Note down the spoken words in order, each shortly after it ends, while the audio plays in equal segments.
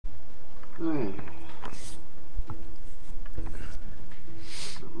Hey.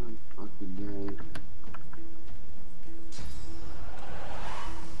 Fucking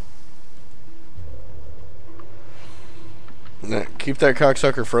Nah, keep that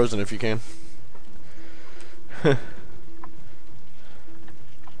cocksucker frozen if you can. Look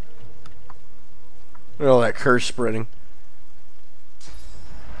at all that curse spreading.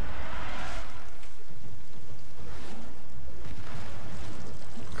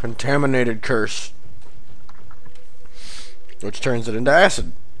 Contaminated curse. Which turns it into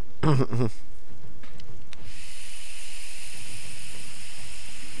acid.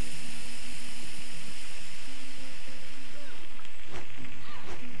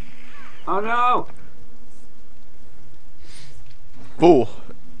 Oh no! Fool.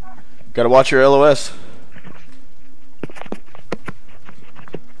 Gotta watch your LOS.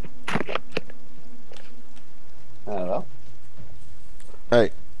 Hello?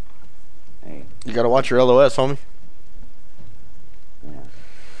 Hey. Hey. You gotta watch your LOS, homie. Yeah.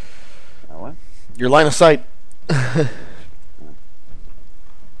 What? Your line of sight. Yeah,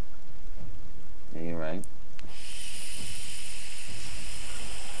 you're right.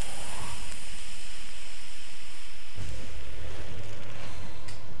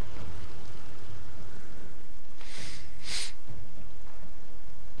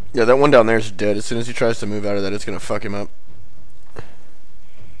 Yeah, that one down there is dead. As soon as he tries to move out of that, it's gonna fuck him up.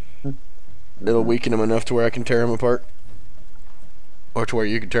 It'll weaken him enough to where I can tear him apart. Or to where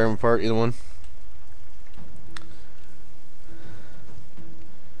you can tear him apart, either one.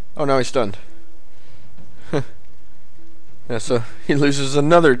 Oh, now he's stunned. Yeah, so he loses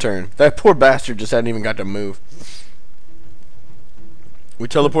another turn. That poor bastard just hadn't even got to move. We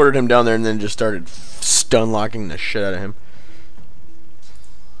teleported him down there and then just started stun locking the shit out of him.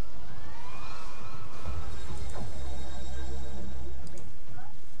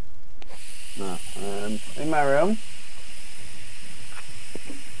 No, in my room.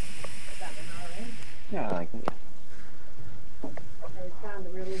 Yeah, I like it. I found a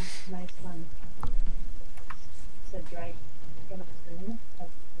really nice one. It's a dried green. Has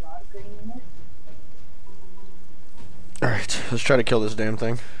a lot of green in it. Alright, let's try to kill this damn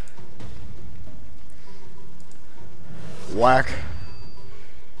thing. Whack.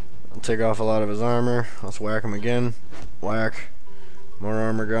 I'll take off a lot of his armor. Let's whack him again. Whack. More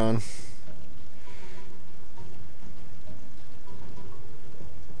armor gone.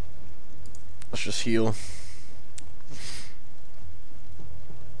 Let's just heal.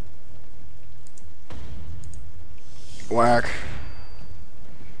 Whack.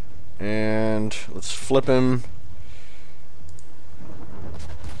 And let's flip him.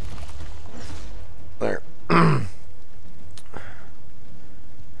 There.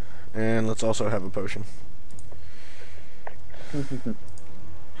 And let's also have a potion.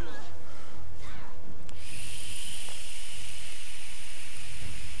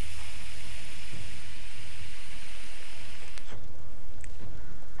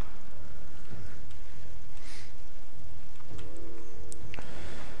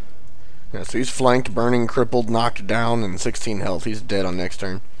 Yeah, so he's flanked, burning, crippled, knocked down, and 16 health. He's dead on next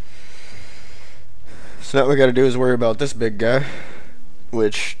turn. So now what we gotta do is worry about this big guy,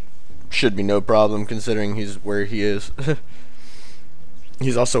 which should be no problem considering he's where he is.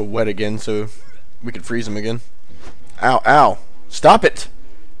 He's also wet again, so we could freeze him again. Ow, ow. Stop it!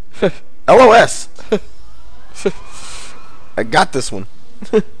 LOS! I got this one.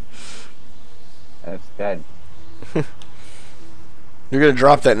 That's dead. You're gonna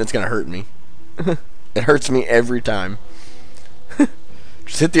drop that and it's gonna hurt me. It hurts me every time.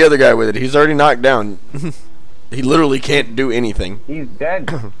 Just hit the other guy with it. He's already knocked down. He literally can't do anything. He's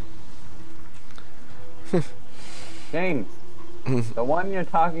dead. James, the one you're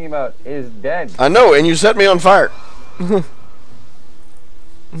talking about is dead. I know, and you set me on fire. I'm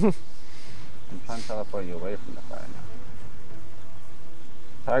trying to teleport you away from the fire now.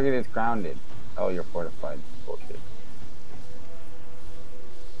 Target is grounded. Oh, you're fortified. Bullshit.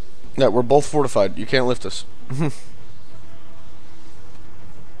 Yeah, we're both fortified. You can't lift us. I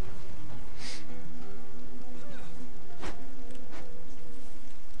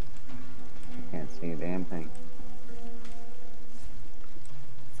can't see a damn thing.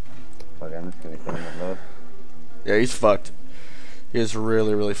 Fuck, I'm just gonna kill him with both. Yeah, he's fucked. He is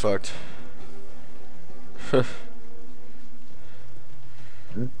really, really fucked.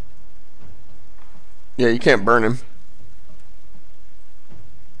 Yeah, you can't burn him.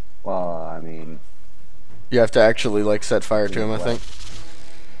 Well, I mean... You have to actually, like, set fire to him, I think.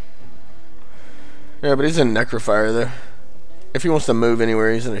 Yeah, but he's in necrofire, though. If he wants to move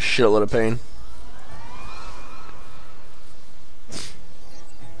anywhere, he's in a shitload of pain.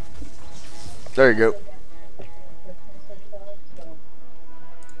 There you go.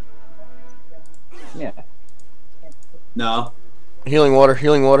 Yeah. No. Healing water,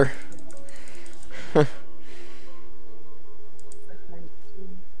 healing water.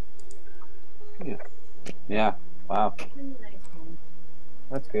 Yeah. Wow.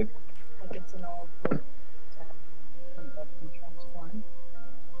 That's good. Like it's an old book that can transform.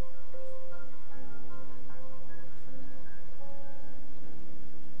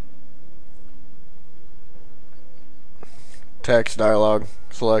 Text, dialogue,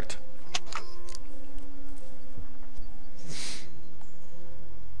 select.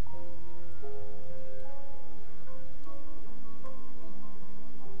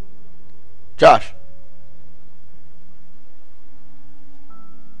 Josh.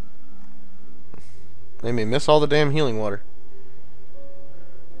 Made me miss all the damn healing water.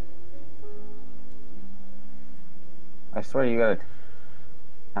 I swear you got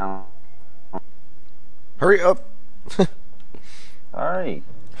a Hurry up. Sorry.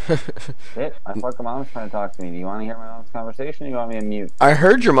 Shit, my fucking mom's trying to talk to me. Do you want to hear my mom's conversation or you want me to mute? I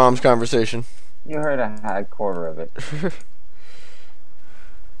heard your mom's conversation. You heard a quarter of it.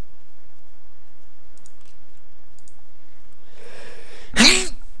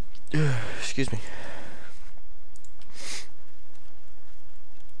 Excuse me.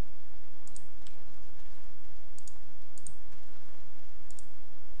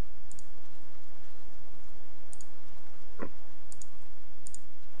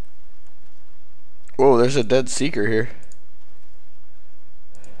 Whoa, there's a dead seeker here.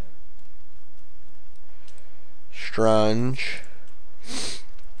 Strange.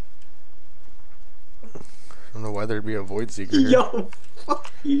 I don't know why there'd be a void seeker here. Yo,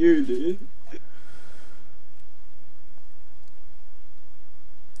 fuck you, dude.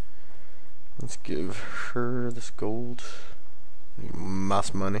 Let's give her this gold.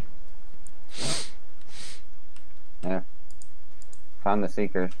 Mass money. Yeah. Found the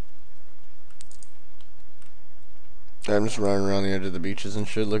seekers. I'm just running around the edge of the beaches and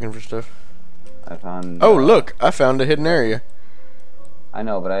shit looking for stuff. I found. Oh, look! I found a hidden area. I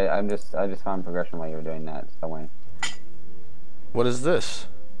know, but I just found progression while you were doing that. So wait. What is this?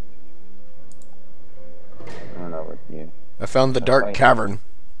 I don't know what you. I found the That's dark right. cavern,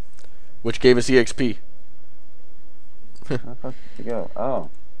 which gave us EXP. Where the fuck did you go? Oh.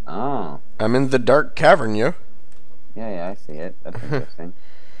 Oh. I'm in the dark cavern, yo. Yeah, I see it. That's interesting.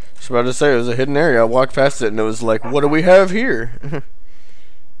 I was about to say, it was a hidden area. I walked past it and it was like, what do we have here?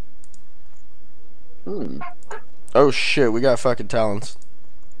 Oh shit, we got fucking talons.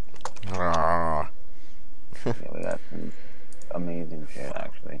 Ah. Yeah, we got some amazing shit,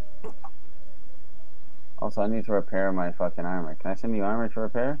 actually. Also, I need to repair my fucking armor. Can I send you armor to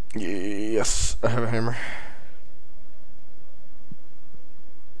repair? Yes, I have a hammer.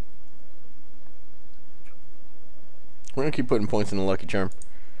 We're gonna keep putting points in the Lucky Charm.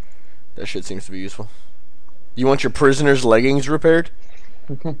 That shit seems to be useful. You want your prisoner's leggings repaired?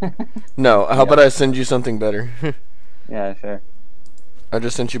 No, how about I send you something better? Yeah, sure. I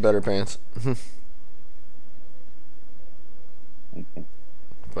just sent you better pants. Thank you.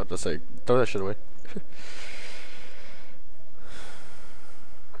 About to say, throw that shit away.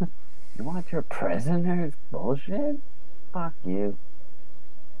 You want your prisoners? Bullshit? Fuck you.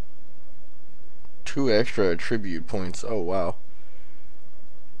 2 extra attribute points. Oh, wow.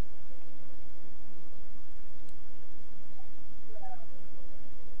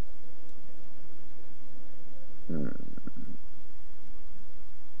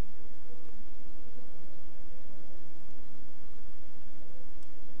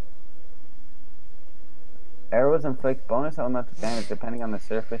 Arrows inflict bonus elemental damage depending on the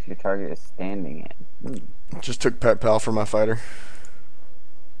surface your target is standing in. Just took Pet Pal for my fighter.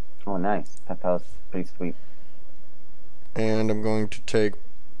 Oh, nice. That was pretty sweet. And I'm going to take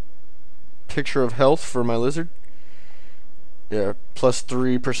picture of health for my lizard. Yeah, plus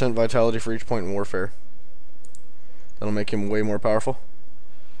 3% vitality for each point in warfare. That'll make him way more powerful.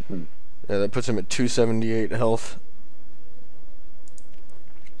 Yeah, that puts him at 278 health.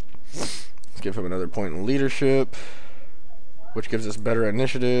 Let's give him another point in leadership, which gives us better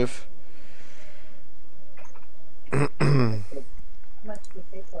initiative. How much do you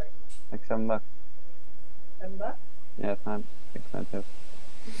pay for it? Like $7. $7? Yeah, it's not expensive.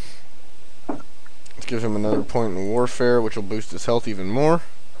 Let's give him another point in warfare, which will boost his health even more.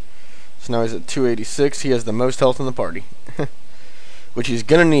 So now he's at 286. He has the most health in the party. Which he's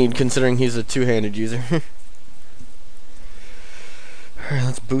gonna need considering he's a two-handed user. Alright,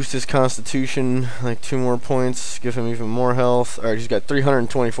 let's boost his constitution like 2 more points. Give him even more health. Alright, he's got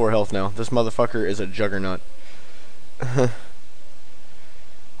 324 health now. This motherfucker is a juggernaut.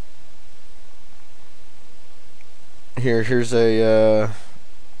 Here's a,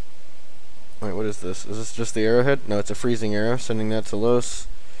 wait, what is this? Is this just the arrowhead? No, it's a freezing arrow, sending that to Los.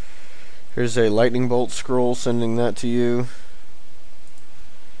 Here's a lightning bolt scroll, sending that to you.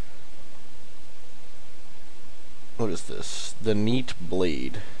 What is this? The neat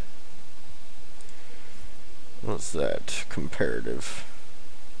blade. What's that? Comparative.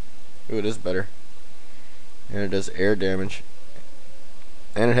 Ooh, it is better. And it does air damage.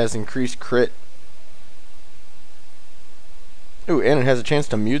 And it has increased crit. Ooh, and it has a chance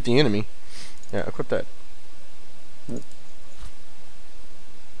to mute the enemy. Yeah, equip that.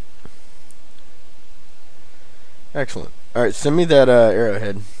 Excellent. Alright, send me that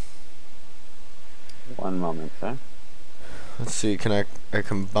arrowhead. One moment, sir. Let's see, can I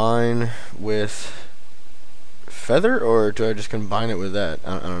combine with feather, or do I just combine it with that?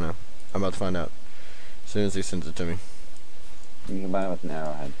 I don't know. I'm about to find out as soon as he sends it to me. You can combine it with an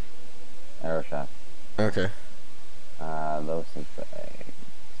arrowhead. Arrow shaft. Okay. Those things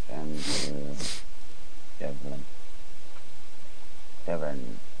extend to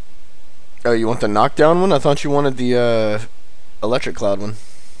Devon. Oh, you want the knockdown one? I thought you wanted the electric cloud one.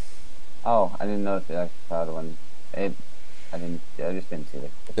 Oh, I didn't notice the electric cloud one. I just didn't see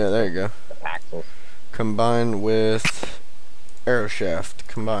Yeah, there you go. the pixels. Combine with arrow shaft.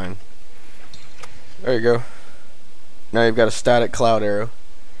 Combine. There you go. Now you've got a static cloud arrow.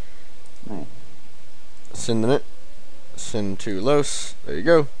 Nice. Sending it. Send to Los. There you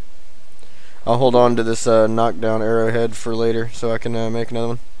go. I'll hold on to this knockdown arrowhead for later so I can make another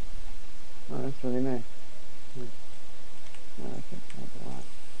one. Oh, that's really nice.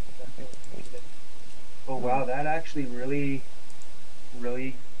 Oh wow, that actually really.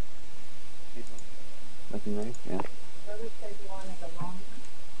 Looking nice, yeah. Brother said you wanted a long one.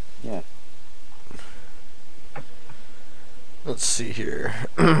 Yeah. Let's see here.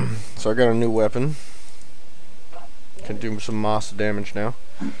 So I got a new weapon. Can do some moss damage now.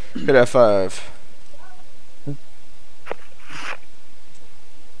 Hit F5.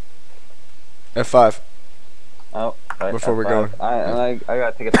 F5. Oh, right, Before we're going. I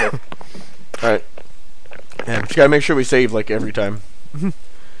gotta take a piss. Alright. Yeah, just gotta make sure we save like every time. Did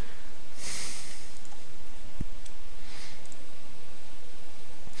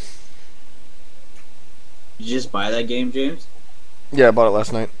you just buy that game, James? Yeah, I bought it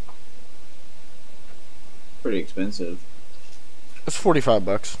last night. Pretty expensive. It's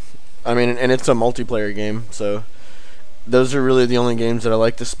 $45. I mean, and it's a multiplayer game, so those are really the only games that I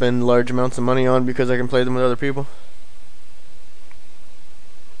like to spend large amounts of money on because I can play them with other people.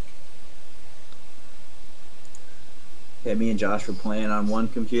 Yeah, me and Josh were playing on one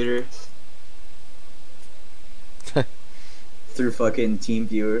computer. Through fucking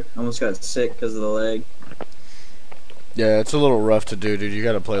TeamViewer. Almost got sick because of the lag. Yeah, it's a little rough to do, dude. You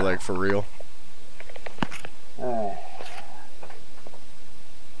gotta play like for real. So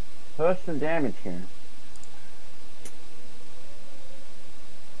what's some damage here?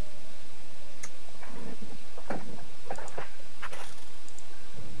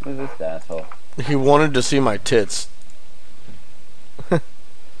 Who's this asshole? He wanted to see my tits.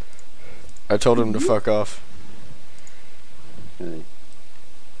 I told him to fuck off. Really?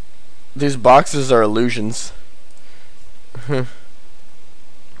 These boxes are illusions. Yeah,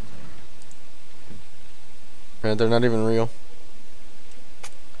 they're not even real.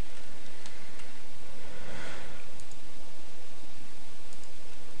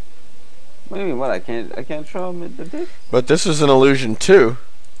 What do you mean? What? I can't show him the dick? But this is an illusion too.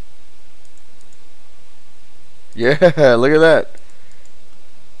 Yeah, look at that.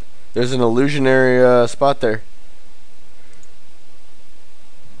 There's an illusionary spot there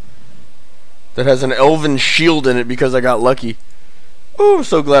that has an elven shield in it because I got lucky. Oh, I'm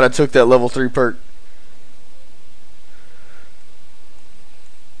so glad I took that level 3 perk.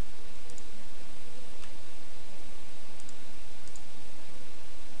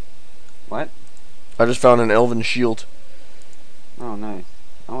 What? I just found an elven shield. Oh, nice.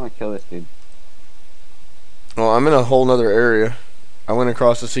 I want to kill this dude. Well, I'm in a whole nother area. I went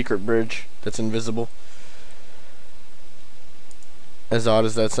across a secret bridge that's invisible. As odd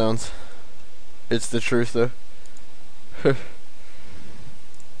as that sounds. It's the truth, though.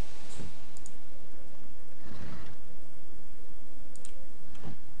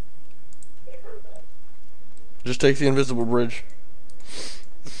 Just take the invisible bridge.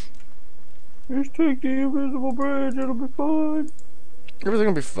 Just take the invisible bridge, it'll be fine. Everything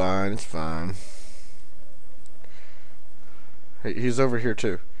will be fine, it's fine. Hey, he's over here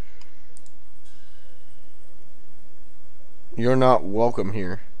too. You're not welcome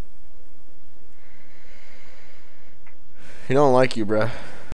here. He don't like you, bruh.